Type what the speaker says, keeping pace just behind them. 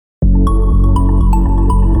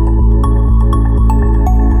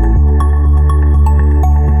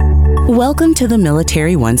Welcome to the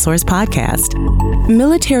Military OneSource podcast.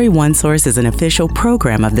 Military OneSource is an official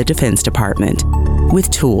program of the Defense Department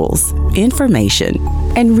with tools, information,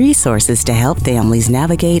 and resources to help families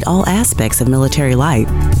navigate all aspects of military life.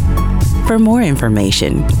 For more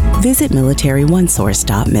information, visit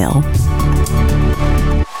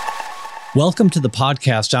militaryonesource.mil. Welcome to the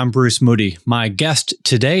podcast. I'm Bruce Moody. My guest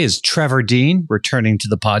today is Trevor Dean, returning to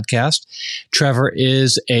the podcast. Trevor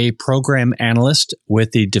is a program analyst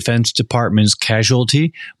with the Defense Department's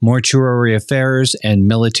Casualty, Mortuary Affairs, and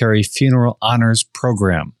Military Funeral Honors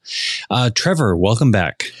program. Trevor, welcome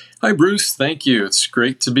back. Hi, Bruce. Thank you. It's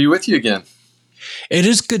great to be with you again. It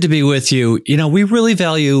is good to be with you. You know, we really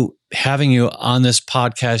value having you on this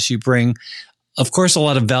podcast. You bring, of course, a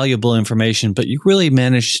lot of valuable information, but you really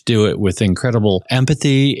managed to do it with incredible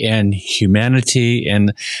empathy and humanity.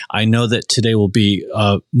 And I know that today will be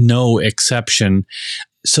no exception.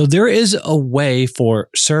 So there is a way for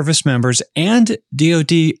service members and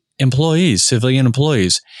DoD employees, civilian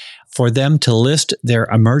employees, for them to list their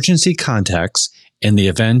emergency contacts in the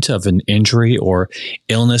event of an injury or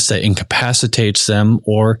illness that incapacitates them,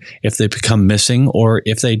 or if they become missing, or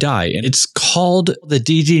if they die. And it's called the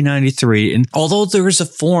DD-93. And although there is a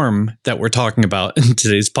form that we're talking about in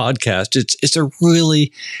today's podcast, it's a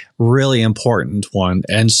really, really important one.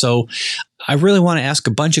 And so I really want to ask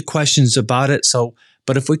a bunch of questions about it.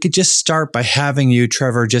 But if we could just start by having you,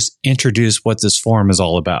 Trevor, just introduce what this form is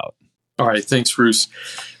all about. All right. Thanks, Bruce.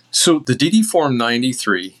 So the DD Form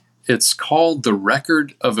 93, it's called the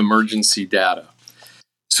Record of Emergency Data.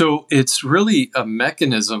 So it's really a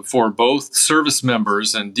mechanism for both service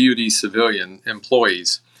members and DoD civilian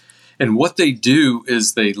employees. And what they do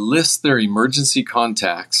is they list their emergency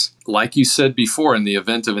contacts, like you said before, in the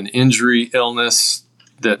event of an injury, illness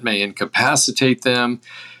that may incapacitate them,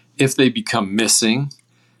 if they become missing,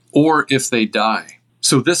 or if they die.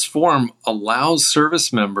 So this form allows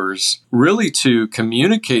service members really to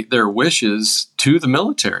communicate their wishes to the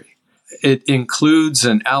military. It includes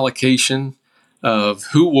an allocation of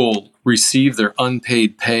who will receive their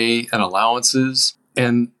unpaid pay and allowances.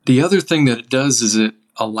 And the other thing that it does is it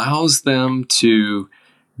allows them to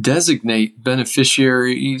designate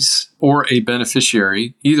beneficiaries or a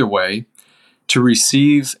beneficiary, either way, to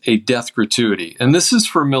receive a death gratuity. And this is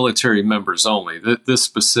for military members only, this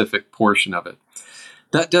specific portion of it.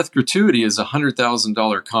 That death gratuity is a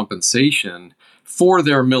 $100,000 compensation for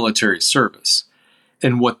their military service.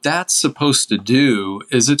 And what that's supposed to do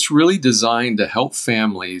is it's really designed to help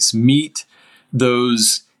families meet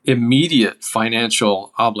those immediate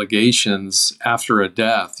financial obligations after a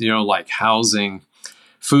death, like housing,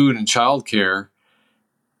 food, and childcare,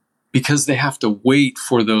 because they have to wait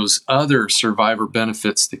for those other survivor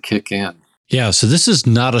benefits to kick in. Yeah, so this is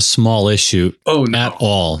not a small issue at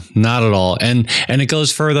all, not at all. And it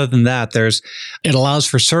goes further than that. It allows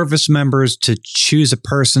for service members to choose a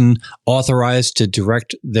person authorized to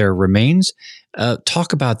direct their remains.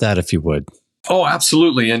 Talk about that if you would. Oh,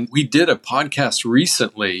 absolutely. And we did a podcast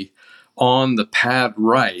recently on the PAD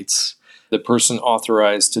rights, the person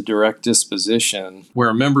authorized to direct disposition,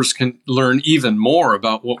 where members can learn even more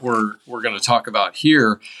about what we're going to talk about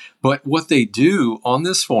here. But what they do on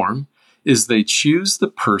this form is they choose the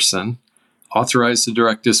person authorized to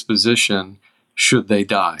direct disposition should they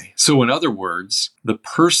die. So in other words, the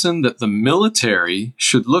person that the military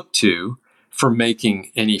should look to for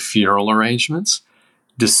making any funeral arrangements,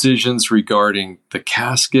 decisions regarding the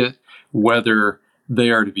casket, whether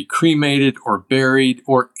they are to be cremated or buried,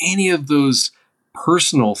 or any of those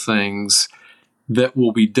personal things that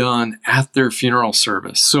will be done at their funeral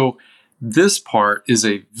service. So this part is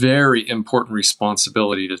a very important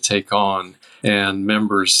responsibility to take on, and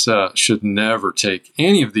members should never take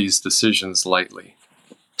any of these decisions lightly.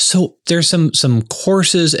 So there's some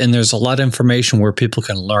courses and there's a lot of information where people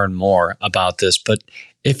can learn more about this. But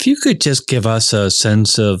if you could just give us a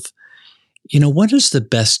sense of, what is the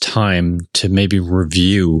best time to maybe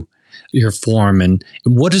review your form, and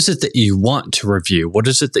what is it that you want to review? What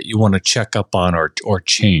is it that you want to check up on or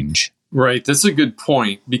change? Right. That's a good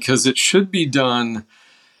point, because it should be done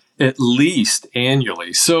at least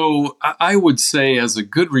annually. So I would say, as a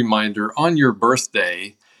good reminder, on your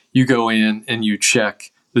birthday, you go in and you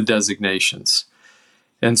check the designations.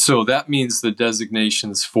 And so that means the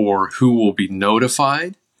designations for who will be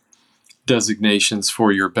notified, designations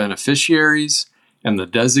for your beneficiaries, and the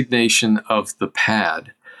designation of the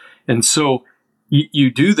PAD. And so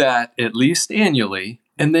you do that at least annually,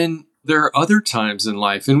 and then there are other times in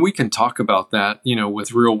life, and we can talk about that,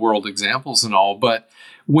 with real world examples and all, but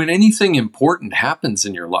when anything important happens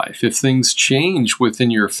in your life, if things change within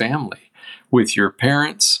your family, with your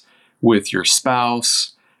parents, with your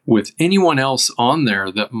spouse, with anyone else on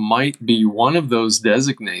there that might be one of those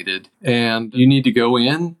designated. And you need to go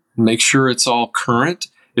in, make sure it's all current.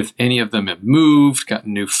 If any of them have moved, got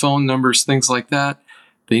new phone numbers, things like that,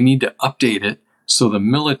 they need to update it so the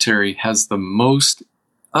military has the most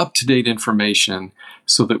up-to-date information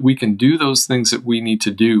so that we can do those things that we need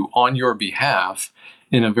to do on your behalf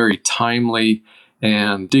in a very timely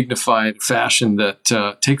and dignified fashion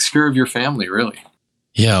that takes care of your family, really.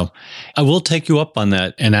 Yeah. I will take you up on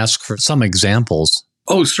that and ask for some examples.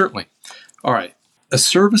 Oh, certainly. All right. A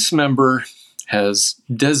service member has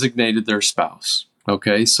designated their spouse.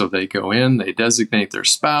 Okay, so they go in, they designate their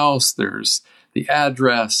spouse, there's the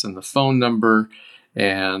address and the phone number,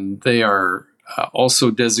 and they are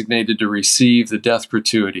also designated to receive the death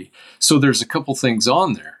gratuity. So there's a couple things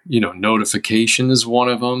on there. Notification is one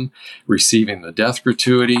of them, receiving the death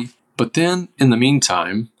gratuity. But then, in the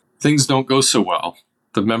meantime, things don't go so well.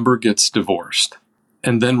 The member gets divorced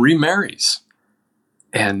and then remarries.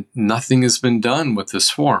 And nothing has been done with this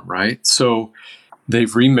form, right? So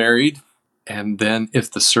they've remarried. And then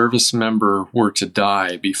if the service member were to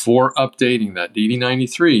die before updating that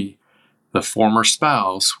DD-93, the former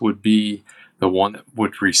spouse would be the one that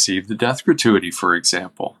would receive the death gratuity, for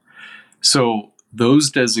example. So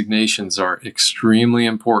those designations are extremely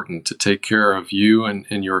important to take care of you and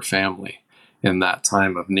your family in that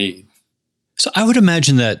time of need. So I would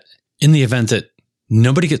imagine that in the event that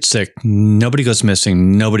nobody gets sick, nobody goes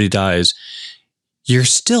missing, nobody dies, you're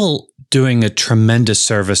still doing a tremendous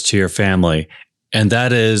service to your family. And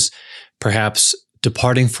that is perhaps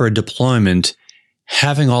departing for a deployment,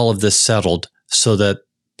 having all of this settled so that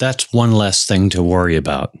that's one less thing to worry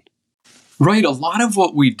about. Right. A lot of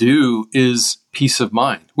what we do is peace of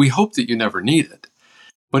mind. We hope that you never need it,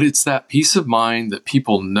 but it's that peace of mind that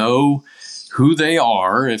people know who they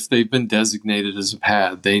are. If they've been designated as a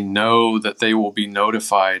PAD, they know that they will be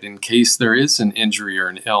notified in case there is an injury or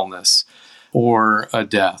an illness or a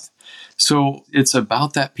death. So it's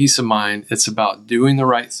about that peace of mind. It's about doing the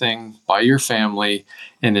right thing by your family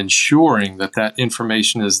and ensuring that that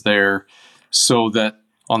information is there so that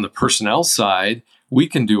on the personnel side, we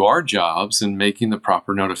can do our jobs in making the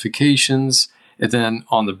proper notifications. And then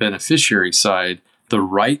on the beneficiary side, the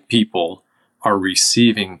right people are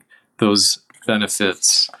receiving those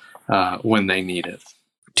benefits when they need it.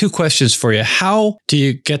 2 questions for you. How do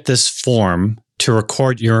you get this form to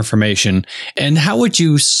record your information? And how would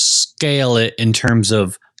you scale it in terms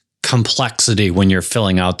of complexity when you're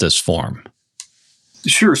filling out this form?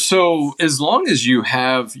 Sure. So as long as you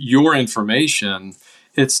have your information,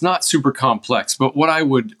 it's not super complex. But what I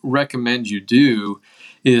would recommend you do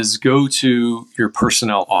is go to your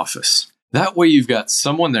personnel office. That way you've got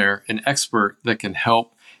someone there, an expert that can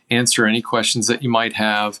help answer any questions that you might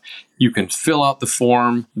have. You can fill out the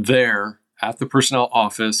form there at the personnel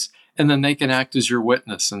office, and then they can act as your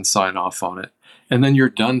witness and sign off on it. And then you're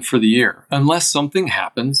done for the year. Unless something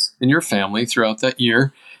happens in your family throughout that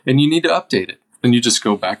year and you need to update it, then you just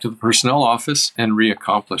go back to the personnel office and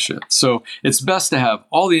reaccomplish it. So it's best to have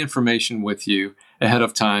all the information with you ahead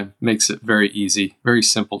of time. Makes it very easy, very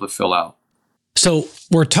simple to fill out. So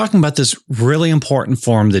we're talking about this really important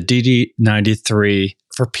form, the DD-93,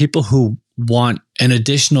 for people who want an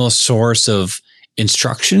additional source of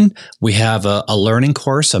instruction. We have a learning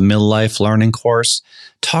course, a midlife learning course.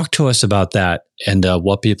 Talk to us about that and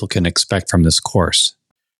what people can expect from this course.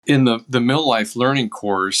 In the midlife learning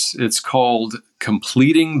course, it's called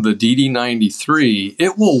Completing the DD-93.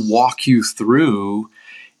 It will walk you through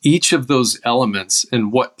each of those elements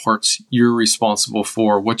and what parts you're responsible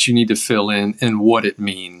for, what you need to fill in, and what it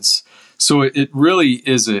means. So it really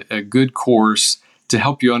is a good course to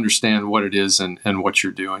help you understand what it is and what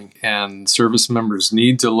you're doing. And service members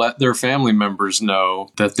need to let their family members know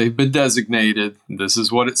that they've been designated, this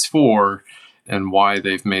is what it's for, and why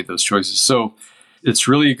they've made those choices. So it's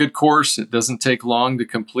really a good course. It doesn't take long to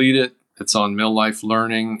complete it. It's on midlife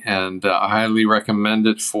learning, and I highly recommend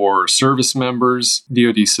it for service members,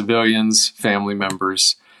 DoD civilians, family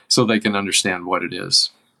members, so they can understand what it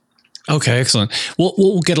is. Okay, excellent.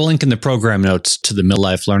 We'll get a link in the program notes to the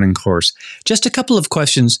midlife learning course. Just a couple of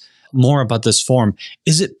questions more about this form.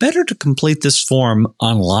 Is it better to complete this form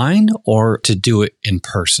online or to do it in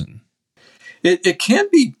person? It can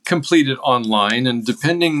be completed online, and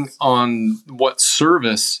depending on what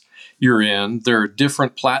service you're in, there are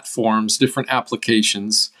different platforms, different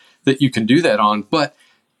applications that you can do that on. But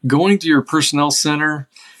going to your personnel center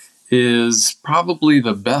is probably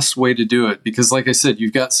the best way to do it because, like I said,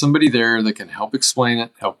 you've got somebody there that can help explain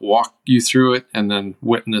it, help walk you through it, and then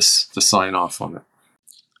witness the sign off on it.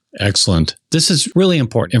 Excellent. This is really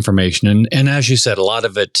important information. And as you said, a lot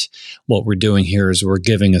of it, what we're doing here is we're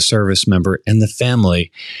giving a service member and the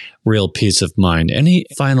family real peace of mind. Any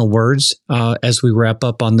final words as we wrap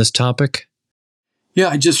up on this topic? Yeah,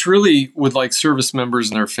 I just really would like service members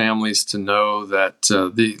and their families to know that,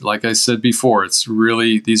 like I said before,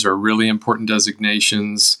 these are really important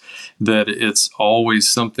designations, that it's always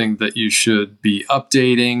something that you should be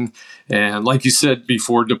updating. And like you said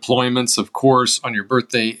before, deployments, of course, on your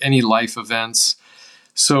birthday, any life events.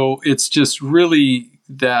 So it's just really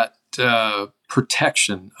that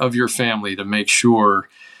protection of your family to make sure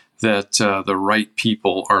that the right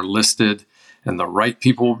people are listed and the right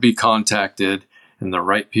people will be contacted and the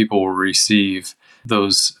right people will receive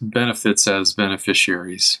those benefits as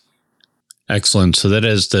beneficiaries. Excellent. So that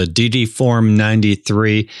is the DD Form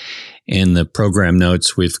 93. In the program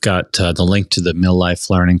notes, we've got the link to the Mill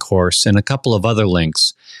Life Learning course and a couple of other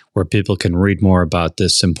links where people can read more about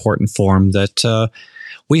this important form that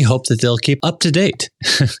we hope that they'll keep up to date.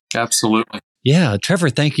 Absolutely. Yeah.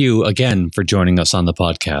 Trevor, thank you again for joining us on the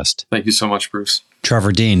podcast. Thank you so much, Bruce.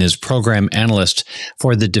 Trevor Dean is Program Analyst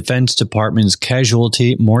for the Defense Department's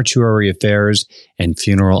Casualty, Mortuary Affairs, and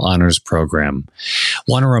Funeral Honors Program.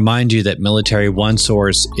 Want to remind you that Military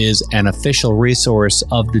OneSource is an official resource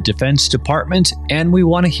of the Defense Department, and we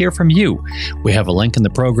want to hear from you. We have a link in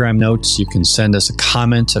the program notes. You can send us a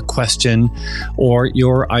comment, a question, or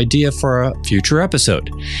your idea for a future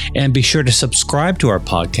episode. And be sure to subscribe to our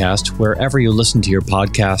podcast wherever you listen to your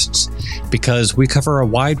podcasts, because we cover a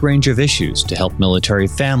wide range of issues to help military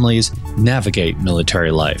families navigate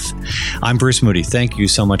military life. I'm Bruce Moody. Thank you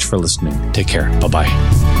so much for listening. Take care.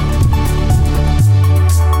 Bye-bye.